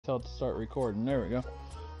Tell it to start recording. There we go.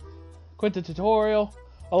 Quit the tutorial.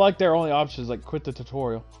 I like their only options like quit the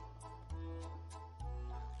tutorial.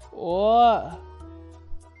 What?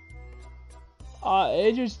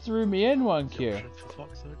 It just threw me in one queue.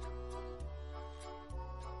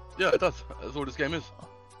 Yeah, it does. That's all this game is.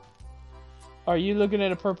 Are you looking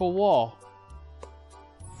at a purple wall?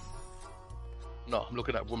 No, I'm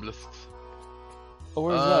looking at room lists. Oh,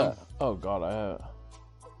 where's that? Oh god, I have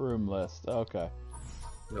room list. Okay.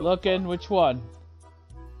 Yep. Looking, which one?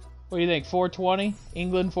 What do you think? 420?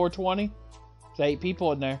 England 420? There's 8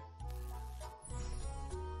 people in there.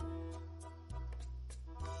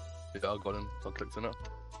 Yeah, I got in. I clicked in it.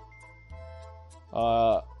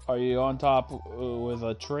 Are you on top with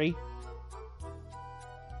a tree?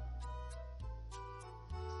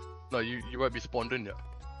 No, you won't be spawned in yet.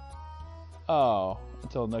 Oh,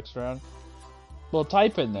 until next round. Well,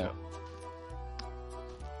 type in there. Yeah.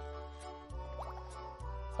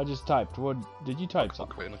 I just typed. What did you type?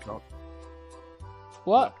 Something? Create an account.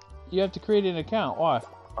 What? Yeah. You have to create an account. Why?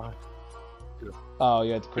 Yeah. Oh,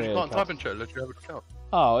 you have to create an account. You can't type in chat unless you have an account.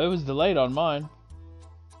 Oh, it was delayed on mine.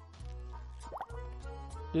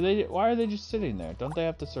 Do they? Why are they just sitting there? Don't they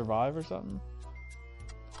have to survive or something?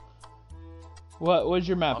 What's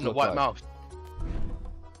your map look like? I'm the white mouse.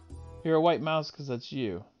 You're a white mouse because that's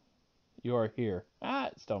you. You are here.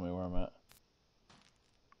 It's telling me where I'm at.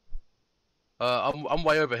 I'm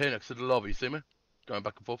way over here next to the lava. You see me? Going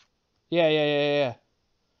back and forth. Yeah.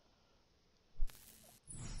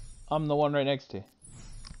 I'm the one right next to you.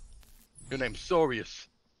 Your name's Sorius.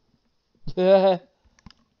 Your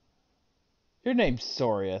name's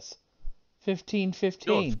Sorius.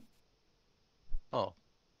 1515. Yours. Oh,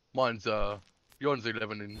 mine's yours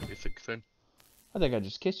 11 and 16. I think I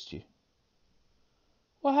just kissed you.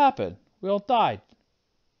 What happened? We all died.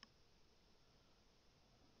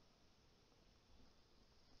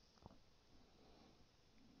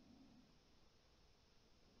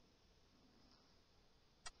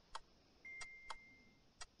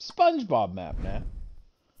 SpongeBob map, man.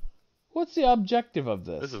 What's the objective of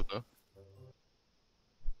this? This is the...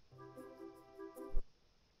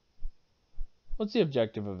 What's the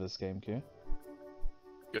objective of this game, Q?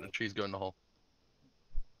 Get the cheese go in the hole.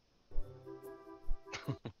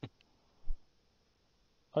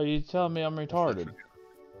 Are you telling me I'm retarded?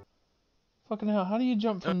 Fucking hell, how do you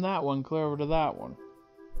jump from that one clear over to that one?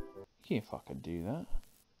 You can't fucking do that.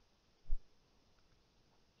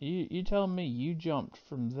 You telling me you jumped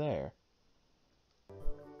from there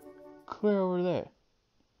clear over there?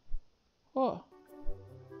 What?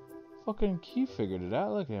 Fucking Q figured it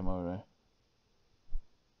out. Look at him over there.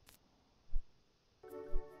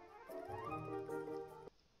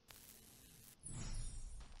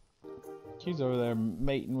 Q's over there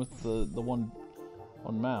mating with the one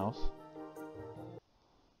on mouse.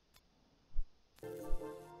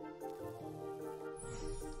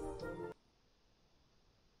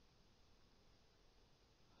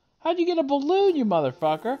 How'd you get a balloon, you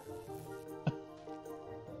motherfucker?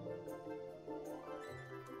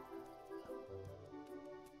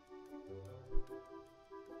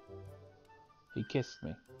 He kissed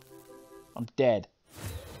me. I'm dead.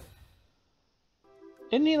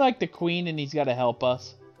 Isn't he like the queen and he's got to help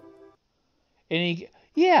us? And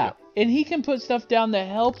yeah, and he can put stuff down that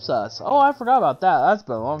helps us. Oh, I forgot about that. That's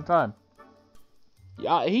been a long time.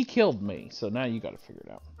 Yeah, he killed me, so now you got to figure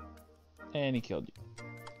it out. And he killed you.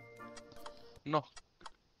 No.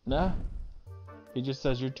 Nah? He just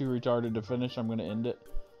says you're too retarded to finish, I'm gonna end it.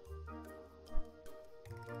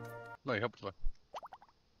 No, he helped me.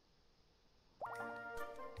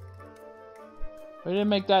 We didn't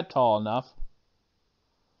make that tall enough.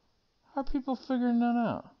 How are people figuring that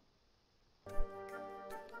out?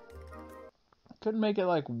 Couldn't make it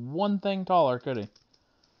like one thing taller, could he?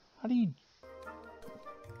 How do you...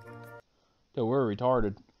 Yo, we're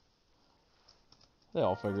retarded. They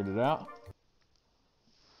all figured it out.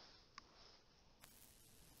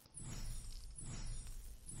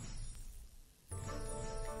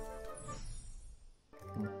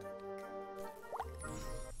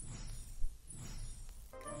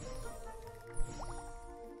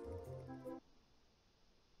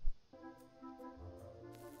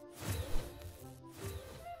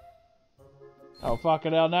 Oh,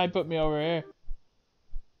 fucking hell, now he put me over here.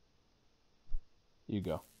 You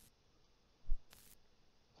go.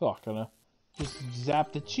 Fucking hell. Just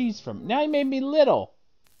zap the cheese from... Now he made me little.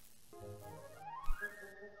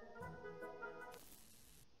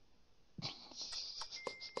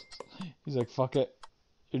 He's like, fuck it.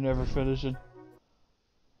 You're never finishing.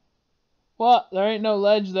 What? There ain't no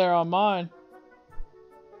ledge there on mine.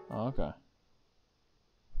 Oh, okay.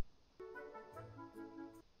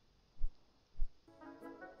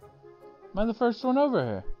 Am I the first one over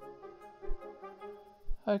here?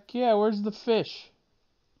 Heck yeah, where's the fish?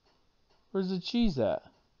 Where's the cheese at?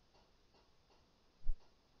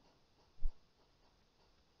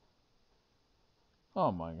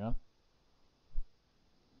 Oh my god.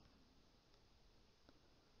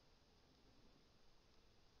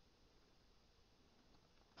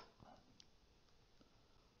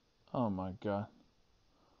 Oh my god.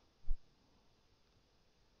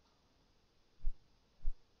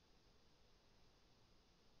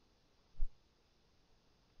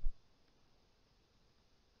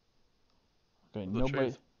 Okay, Where's the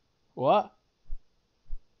nobody. cheese? What?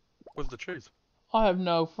 Where's the cheese? I have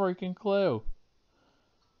no freaking clue.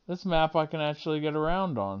 This map I can actually get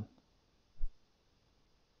around on.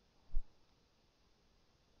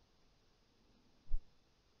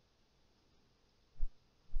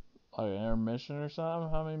 Like an intermission or something?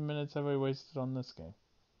 How many minutes have we wasted on this game?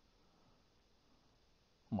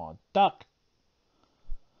 Come on, duck!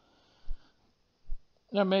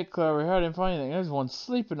 Yeah, make clear over here. I didn't find anything. There's one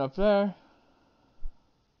sleeping up there.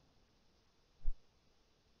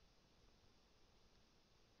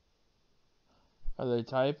 Are they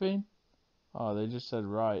typing? Oh, they just said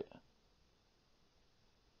right.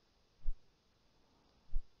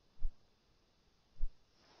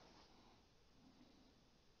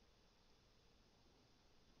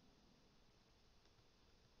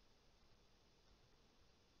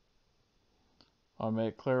 I'll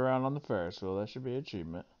make clear around on the Ferris wheel. That should be an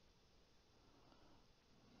achievement.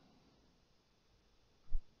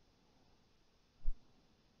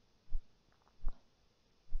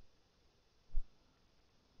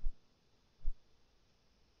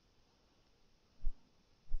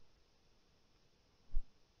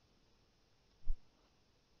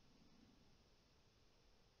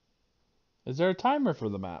 Is there a timer for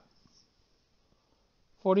the map?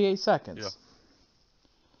 48 seconds. Yeah.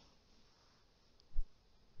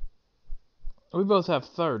 We both have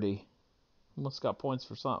 30. Almost got points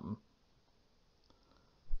for something.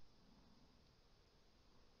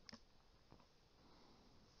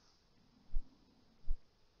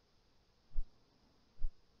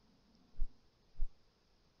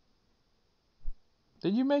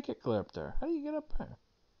 Did you make it clear up there? How do you get up there?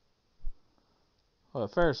 Oh, a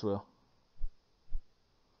Ferris wheel.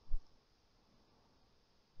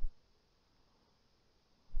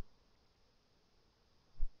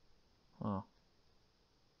 Oh.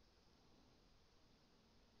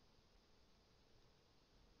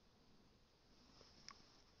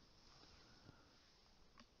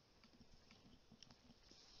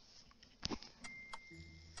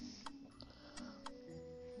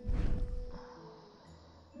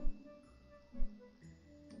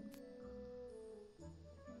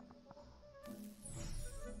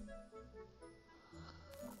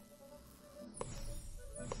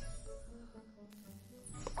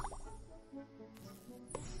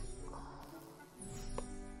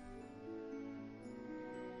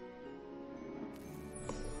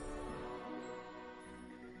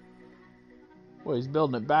 Well, he's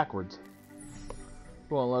building it backwards.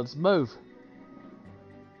 He won't let us move.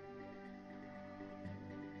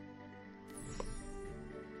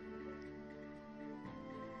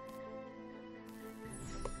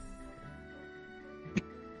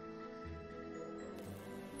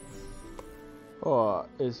 What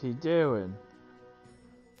is he doing?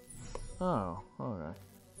 Oh, okay.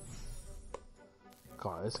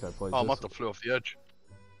 God, this guy plays Oh, I this. must have flew off the edge.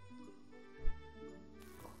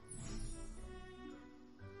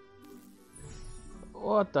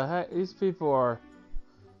 What the heck? These people are...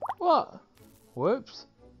 What? Whoops.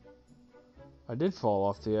 I did fall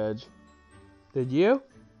off the edge. Did you?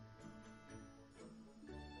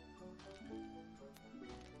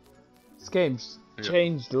 This game's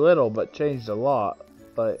changed a little, but changed a lot.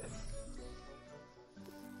 But...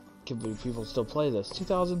 I can't believe people still play this.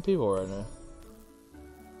 2,000 people right now.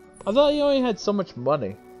 I thought you only had so much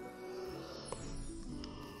money.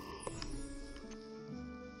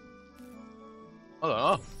 I don't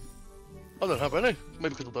know. I don't have any.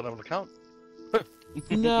 Maybe because I don't have an account.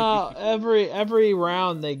 No, every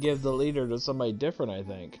round they give the leader to somebody different, I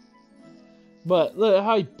think. But look at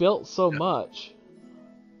how he built so much.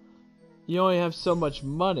 You only have so much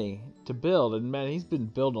money to build, and man, he's been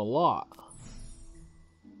building a lot.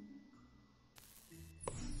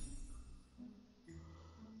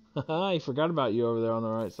 He forgot about you over there on the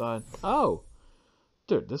right side. Oh,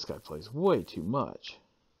 dude, this guy plays way too much.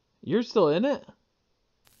 You're still in it?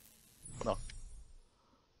 No.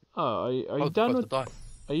 Oh, are you done with? Are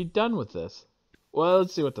you done with this? Well,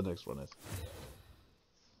 let's see what the next one is.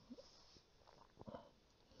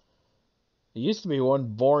 It used to be one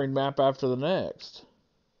boring map after the next.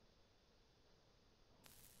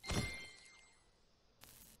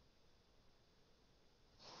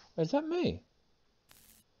 Is that me?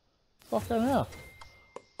 Fucking hell.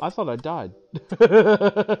 I thought I died.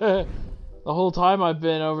 The whole time I've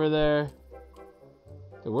been over there.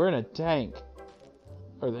 We're in a tank.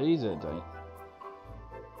 Or he's in a tank.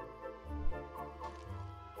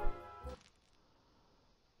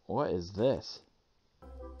 What is this?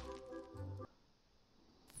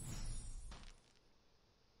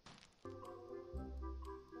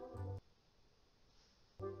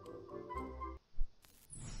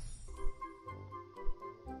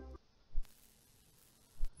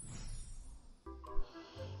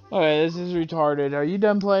 Okay, this is retarded. Are you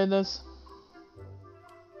done playing this?